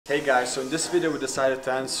Hey guys, so in this video we decided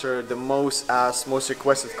to answer the most asked, most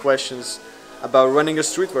requested questions about running a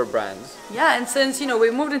streetwear brand. Yeah, and since, you know,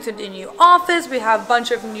 we moved into the new office, we have a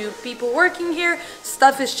bunch of new people working here,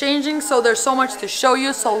 stuff is changing, so there's so much to show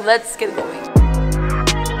you, so let's get going.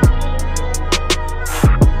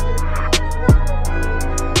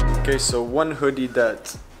 Okay, so one hoodie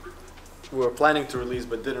that we were planning to release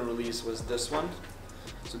but didn't release was this one.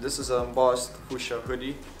 So this is an embossed fuchsia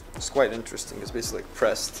hoodie. It's quite interesting, it's basically like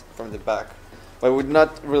pressed from the back. But we're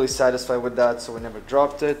not really satisfied with that, so we never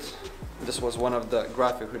dropped it. This was one of the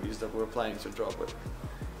graphic hoodies that we were planning to drop, but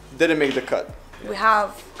didn't make the cut. We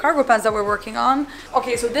have cargo pants that we're working on.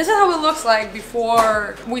 Okay, so this is how it looks like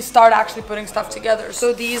before we start actually putting stuff together.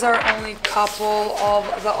 So these are only a couple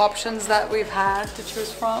of the options that we've had to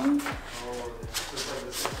choose from.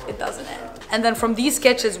 It doesn't end. And then from these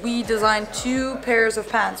sketches, we designed 2 pairs of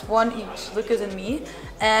pants, one each, Lukas and me.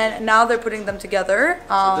 And now they're putting them together.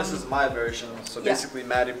 So this is my version. So basically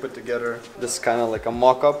Maddie put together this kind of like a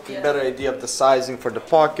mock-up. Better idea of the sizing for the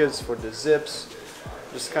pockets, for the zips.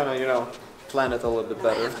 Just kind of, you know, plan it a little bit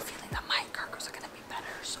better. I have a feeling that my cargos are gonna be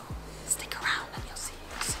better, so stick around and you'll see.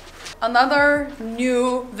 Another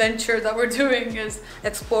new venture that we're doing is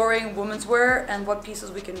exploring women's wear and what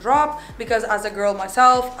pieces we can drop, because as a girl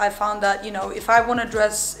myself, I found that, you know, if I want to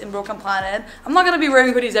dress in Broken Planet, I'm not going to be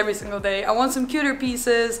wearing hoodies every single day. I want some cuter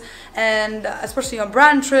pieces, and especially on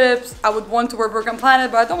brand trips, I would want to wear Broken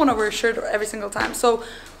Planet, but I don't want to wear a shirt every single time. So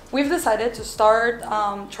we've decided to start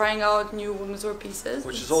trying out new women's wear pieces.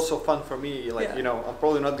 Which is also fun for me, like, you know, I'm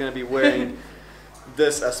probably not going to be wearing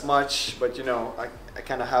this as much, but you know, I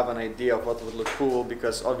kind of have an idea of what would look cool,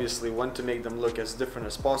 because obviously want to make them look as different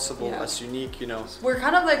as possible, as unique, you know. We're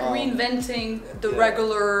kind of like reinventing the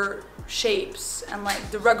regular shapes and like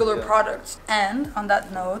the regular products. And on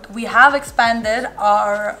that note, we have expanded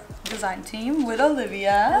our design team with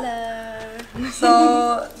Olivia. Hello.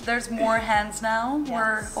 So there's more hands now. Yes.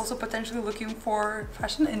 We're also potentially looking for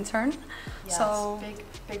fashion intern. Yes, so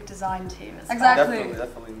big design team. Exactly.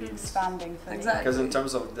 Definitely expanding for exactly. Because in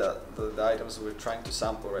terms of the items we're trying to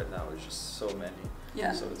sample right now, it's just so many.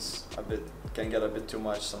 Yeah. So it's can get a bit too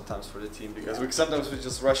much sometimes for the team, because sometimes we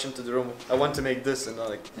just rush into the room. I want to make this, and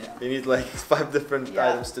like they need like 5 different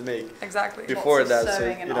items to make. Exactly. Before that,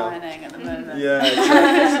 sewing so and you know. ironing at the moment. Yeah,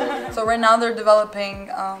 exactly. So right now they're developing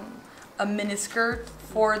a mini skirt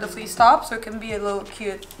for the fleece top, so it can be a little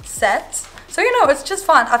cute set. So you know, it's just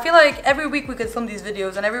fun. I feel like every week we could film these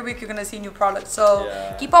videos, and every week you're gonna see new products. So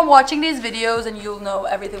keep on watching these videos, and you'll know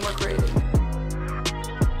everything we're creating.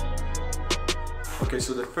 Okay,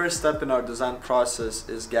 so the first step in our design process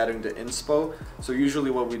is gathering the inspo. So usually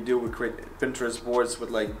what we do, we create Pinterest boards with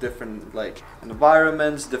like different like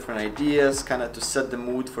environments, different ideas, kind of to set the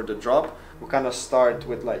mood for the drop. We kind of start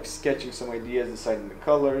with like sketching some ideas, deciding the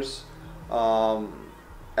colors,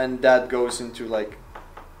 and that goes into like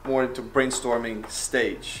more into brainstorming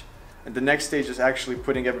stage. And the next stage is actually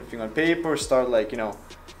putting everything on paper, start like, you know,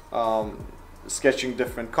 sketching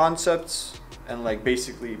different concepts and like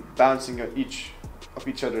basically bouncing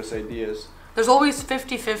each other's ideas. There's always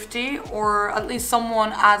 50-50, or at least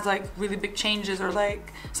someone adds like really big changes, or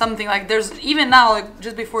like something like there's even now, like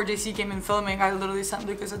just before JC came in filming, I literally sent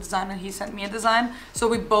Lukas a design and he sent me a design, so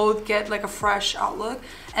we both get like a fresh outlook.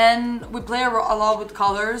 And we play a lot with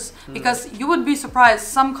colors, because you would be surprised,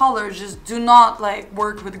 some colors just do not like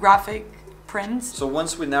work with graphic prints. So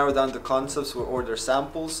once we narrow down the concepts, we order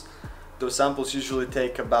samples. Those samples usually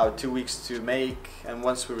take about 2 weeks to make, and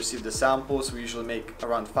once we receive the samples, we usually make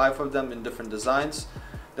around 5 of them in different designs.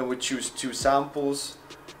 Then we choose 2 samples,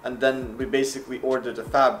 and then we basically order the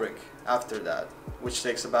fabric after that, which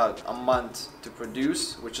takes about a month to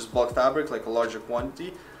produce, which is bulk fabric, like a larger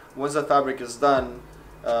quantity. Once that fabric is done,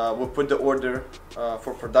 we'll put the order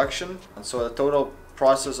for production. And so the total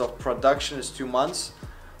process of production is 2 months,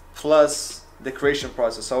 plus the creation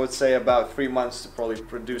process. I would say about 3 months to probably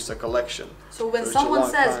produce a collection. So when someone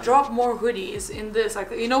says drop more hoodies in this,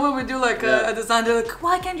 like, you know, when we do like a design, they're like,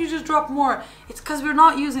 why can't you just drop more? It's because we're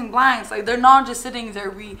not using blanks. Like, they're not just sitting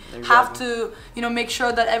there. We have to, you know, make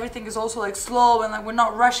sure that everything is also like slow, and like we're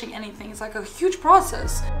not rushing anything. It's like a huge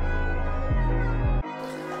process.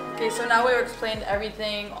 Okay, so now we've explained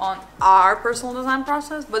everything on our personal design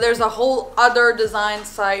process, but there's a whole other design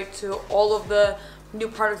side to all of the new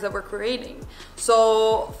products that we're creating.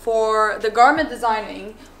 So for the garment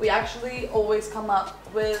designing, we actually always come up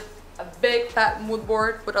with a big fat mood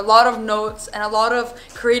board with a lot of notes and a lot of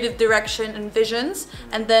creative direction and visions,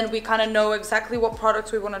 and then we kind of know exactly what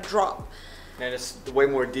products we want to drop. And it's way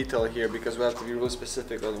more detail here because we have to be really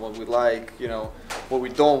specific on what we like, you know, what we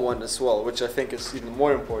don't want as well, which I think is even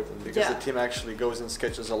more important because the team actually goes and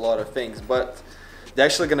sketches a lot of things. But they're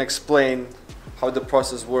actually going to explain how the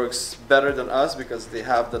process works better than us because they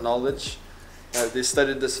have the knowledge. They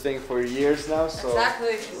studied this thing for years now, so...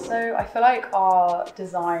 Exactly. So I feel like our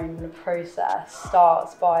design process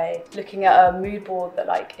starts by looking at a mood board that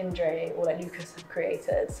like Indre or like Lukas have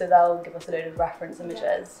created. So they'll give us a load of reference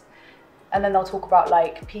images. And then they'll talk about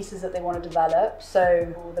like pieces that they want to develop.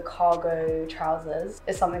 So the cargo trousers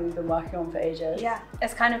is something we've been working on for ages. Yeah,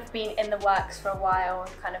 it's kind of been in the works for a while.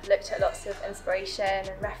 We've kind of looked at lots of inspiration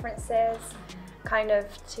and references, kind of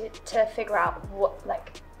to figure out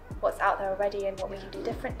what's out there already and what we can do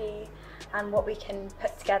differently and what we can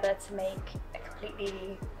put together to make a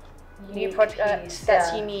completely new product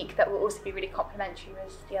that's unique, that will also be really complementary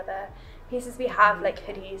with the other pieces we have, like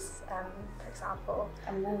hoodies, for example.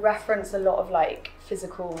 And we'll reference a lot of like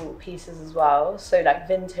physical pieces as well, so like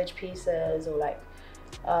vintage pieces or like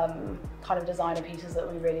kind of designer pieces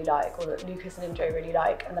that we really like or that Lukas and Indre really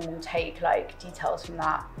like, and then we'll take like details from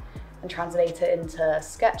that and translate it into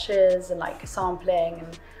sketches and like sampling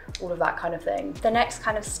and all of that kind of thing. The next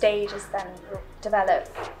kind of stage is then we'll develop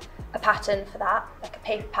a pattern for that, like a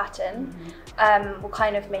paper pattern. We'll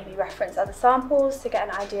kind of maybe reference other samples to get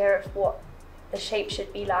an idea of what the shape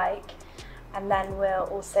should be like. And then we'll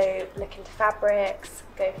also look into fabrics,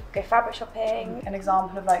 go fabric shopping. An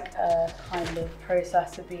example of like a kind of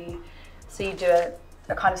process would be, so you do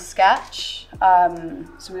a kind of sketch.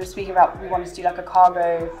 So we were speaking about, we wanted to do like a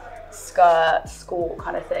cargo skirt, skort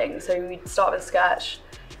kind of thing. So we'd start with a sketch,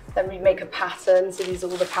 then we'd make a pattern. So these are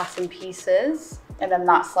all the pattern pieces. And then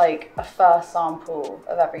that's like a first sample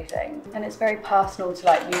of everything. And it's very personal to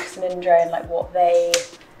like Lukas and Indre and like what they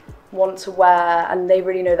want to wear, and they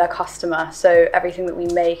really know their customer. So everything that we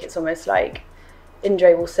make, it's almost like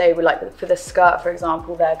Indre will say, we're like, for the skirt, for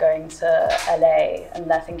example, they're going to LA and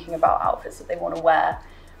they're thinking about outfits that they want to wear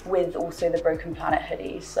with also the Broken Planet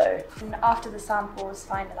hoodie. So and after the sample is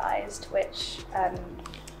finalised, which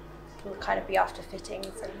will kind of be after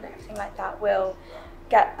fittings and everything like that, we'll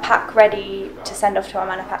get pack ready to send off to our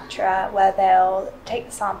manufacturer, where they'll take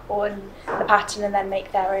the sample and the pattern and then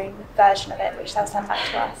make their own version of it, which they'll send back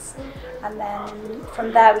to us. And then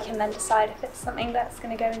from there we can then decide if it's something that's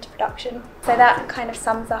going to go into production. So that kind of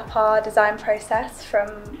sums up our design process from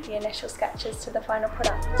the initial sketches to the final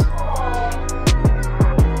product.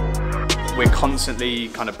 We're constantly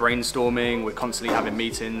kind of brainstorming, we're constantly having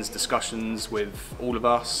meetings, discussions with all of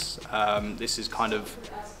us. This is kind of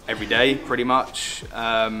every day, pretty much.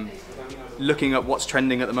 Looking at what's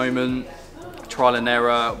trending at the moment, trial and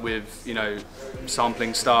error with, you know,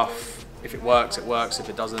 sampling stuff. If it works, it works. If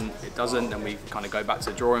it doesn't, it doesn't. And we kind of go back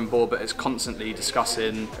to the drawing board, but it's constantly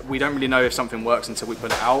discussing. We don't really know if something works until we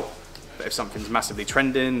put it out. But if something's massively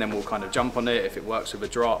trending, then we'll kind of jump on it if it works with a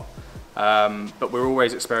drop. But we're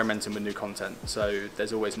always experimenting with new content. So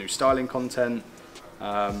there's always new styling content.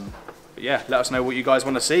 But yeah, let us know what you guys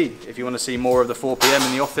want to see. If you want to see more of the 4 PM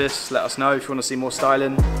in the office, let us know. If you want to see more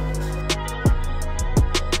styling.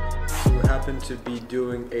 So we happen to be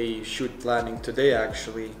doing a shoot planning today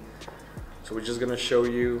actually. So we're just gonna show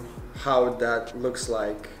you how that looks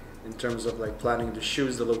like in terms of like planning the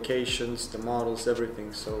shoots, the locations, the models,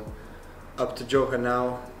 everything. So up to Johan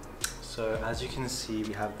now. So as you can see,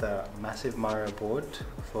 we have the massive Miro board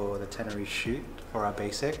for the Tenerife shoot for our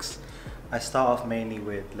basics. I start off mainly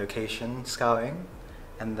with location scouting,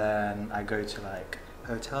 and then I go to like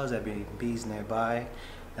hotels, Airbnbs nearby,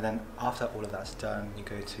 and then after all of that's done, you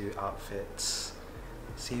go to outfits,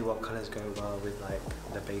 see what colors go well with like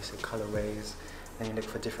the basic colorways, then you look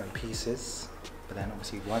for different pieces. But then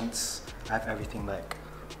obviously once I have everything like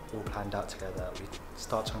all planned out together, we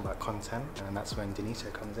start talking about content, and then that's when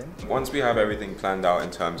Denito comes in. Once we have everything planned out in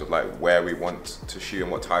terms of like where we want to shoot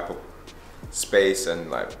and what type of space and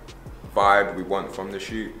like vibe we want from the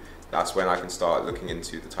shoot, that's when I can start looking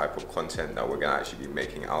into the type of content that we're gonna actually be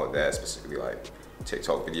making out there, specifically like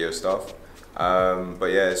TikTok video stuff. But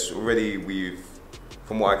yeah, it's already,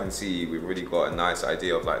 from what I can see, we've really got a nice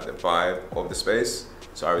idea of like the vibe of the space.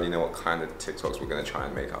 So I already know what kind of TikToks we're gonna try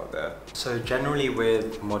and make out there. So generally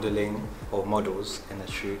with modeling or models in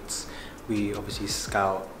the shoots, we obviously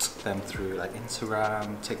scout them through like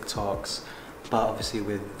Instagram, TikToks, but obviously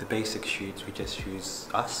with the basic shoots, we just use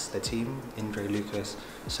us, the team, Indre, Lukas,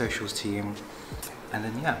 socials team, and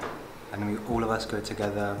then yeah, and then all of us go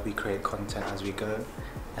together, we create content as we go,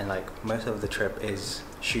 and like most of the trip is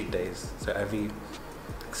shoot days. So every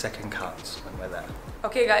second cuts when we're there.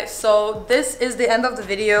 Okay guys, so this is the end of the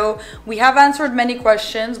video. We have answered many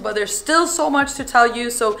questions, but there's still so much to tell you.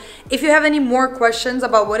 So if you have any more questions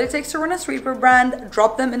about what it takes to run a streetwear brand,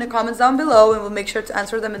 drop them in the comments down below and we'll make sure to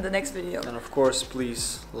answer them in the next video. And of course,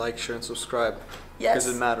 please like, share and subscribe. Yes.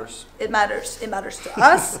 Because it matters. It matters. It matters to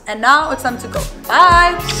us. And now it's time to go.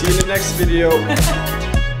 Bye! See you in the next video.